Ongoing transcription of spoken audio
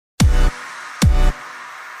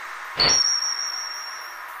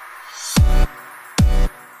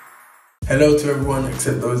Hello to everyone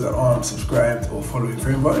except those that aren't subscribed or following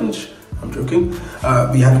Frame Advantage. I'm joking.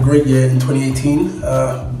 We had a great year in 2018.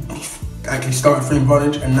 Actually started Frame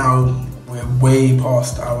Advantage and now we're way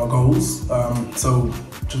past our goals. So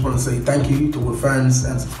just want to say thank you to all the fans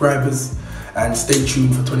and subscribers and stay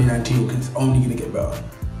tuned for 2019 because it's only going to get better.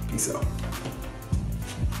 Peace out.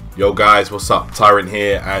 Yo guys, what's up? Tyrant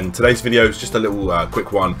here, and today's video is just a little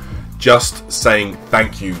quick one. Just saying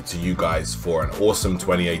thank you to you guys for an awesome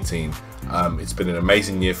 2018. It's been an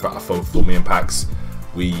amazing year for me and Packz.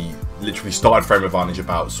 We literally started Frame Advantage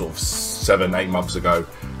about sort of 7-8 months ago,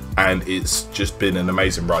 and it's just been an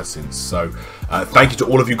amazing ride since. So thank you to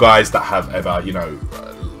all of you guys that have ever,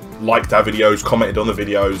 liked our videos, commented on the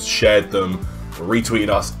videos, shared them, retweeted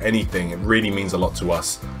us, anything. It really means a lot to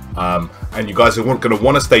us. And you guys are going to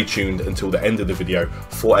want to stay tuned until the end of the video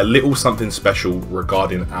for a little something special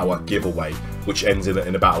regarding our giveaway, which ends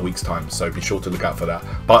in about a week's time, so be sure to look out for that.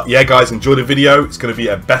 But yeah guys, enjoy the video. It's going to be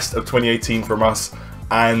a best of 2018 from us,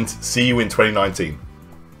 and see you in 2019.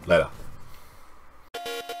 Later.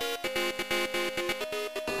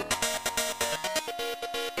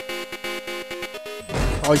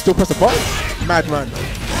 Oh, you still press the button? Madman.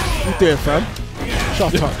 You doing, fam?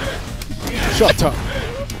 Shut up. Shut up.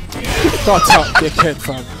 Shut up, dickhead,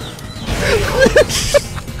 fam.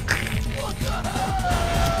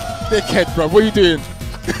 Dickhead, bro. What are you doing?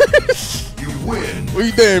 You win. What are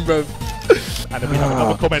you doing, bro? And then we have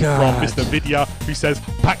another comment from Mr. Vidya who says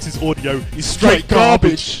Pax's audio is straight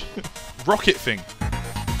garbage. Rocket thing.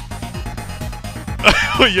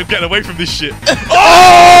 You're getting away from this shit.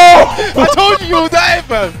 Oh! I told you you would die,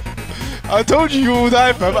 fam. I told you you would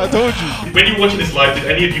die, fam. I told you. When you were watching this live, did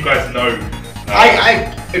any of you guys know?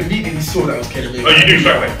 I immediately saw that was Kenny Omega. Oh, you knew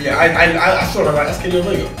straight away? Yeah, I saw that, like, that's Kenny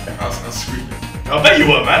Omega. I was screaming. I bet you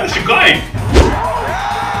were, man. That's your guy.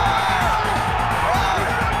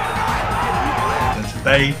 And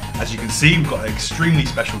today, as you can see, we've got an extremely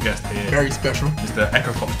special guest here. Very special. Mr.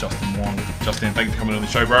 Echo Fox Justin Wong. Justin, thank you for coming on the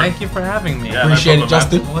show, bro. Thank you for having me. Yeah, Appreciate no it,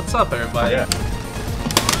 problem, Justin. What's up, everybody? Yeah.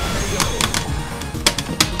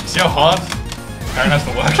 See how hard Karen has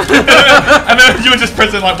to work? And then you were just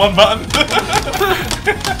pressing like one button.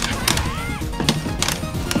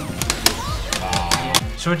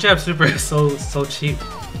 Short Jab Super is so cheap.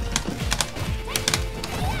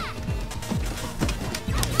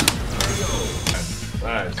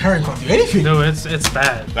 Karen can't do anything. No, it's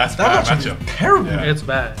bad. That's bad matchup. Terrible. Yeah. It's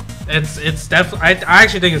bad. It's definitely. I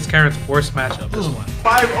actually think it's Karen's worst matchup. This one.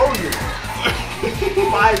 5-0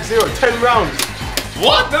 5-0, 10 rounds.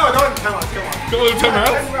 What? No, don't 10 rounds, come on. Go on, 10 rounds?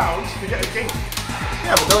 10 rounds to get a game.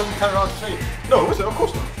 Yeah, but don't 10 rounds to say. No, was it? Of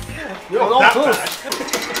course not. Yeah. Not Of that course.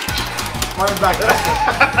 Running back.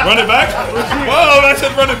 Run it back? Whoa, I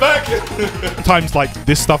said run it back. Times like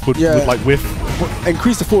this stuff would like whiff.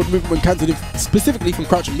 Increase the forward movement when countered specifically from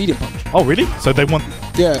crouch and medium punch. Oh really? So they want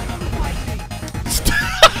Yeah.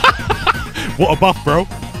 what a buff, bro.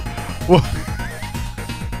 What?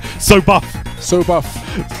 So buff. So buff.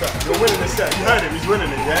 You're winning this set. You heard him. He's winning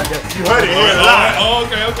it, yeah? Yes. You heard it. He's live. Oh,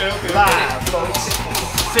 okay. Live. So,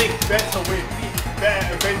 sick. Better win.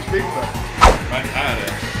 Better avenge Big Man. Man, out of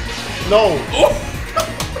there. No.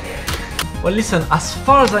 Well, listen, as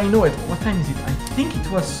far as I know it, what time is it? I think it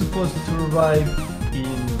was supposed to arrive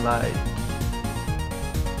in like...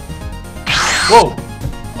 Whoa!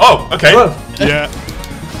 Oh, okay. 12. Yeah.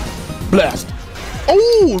 Blast.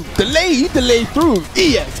 Oh, delay through.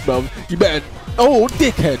 EX, bro. You better. Oh,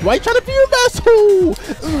 dickhead. Why you trying to be an asshole?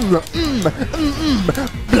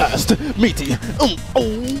 Blast. Meaty.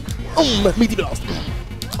 Meaty blast.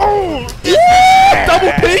 Oh, yeah!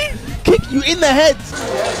 Double P! Kick you in the head.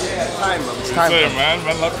 Time, bro. It's time. Man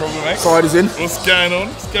like problem X. Side is in. What's going on?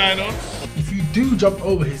 If you do jump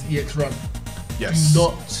over his EX run, Yes. do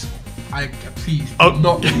not, please, Oh. do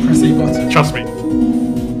not press a button. Trust me.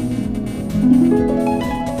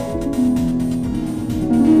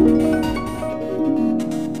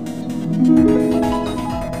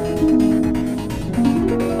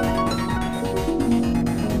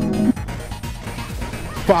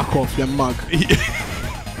 Fuck off, you mug.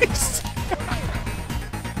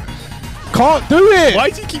 Can't do it. Why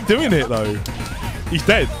do you keep doing it though? He's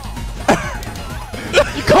dead.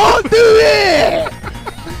 You can't do it.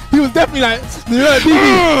 He was definitely like,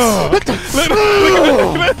 Look at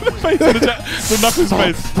the face of the knuckles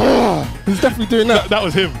face. He's definitely doing that. That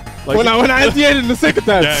was him. Like, When I had the end in the second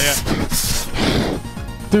time. Yeah.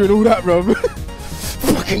 Doing all that, bro.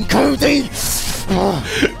 Fucking Cody.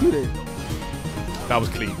 That was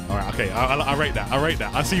clean. Alright, okay. I rate that.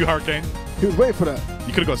 I see you, Hurricane. He was waiting for that.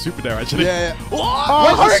 You could have got super there actually. Yeah.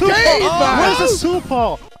 Oh, Where's the Hurricane, super? man? Where's the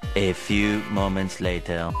super? A few moments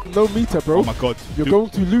later. No meter, bro. Oh my god. You're going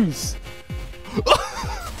to lose.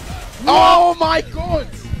 Oh my god!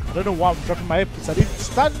 I don't know why I'm dropping my earpiece. I didn't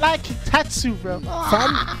start liking Tatsu, bro.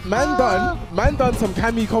 Fam, man done some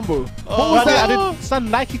Kami combo. What Oh, was that? I didn't start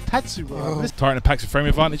liking Tatsu, bro. Tyrant and Packz with frame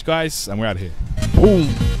advantage, guys, and we're out of here. Boom.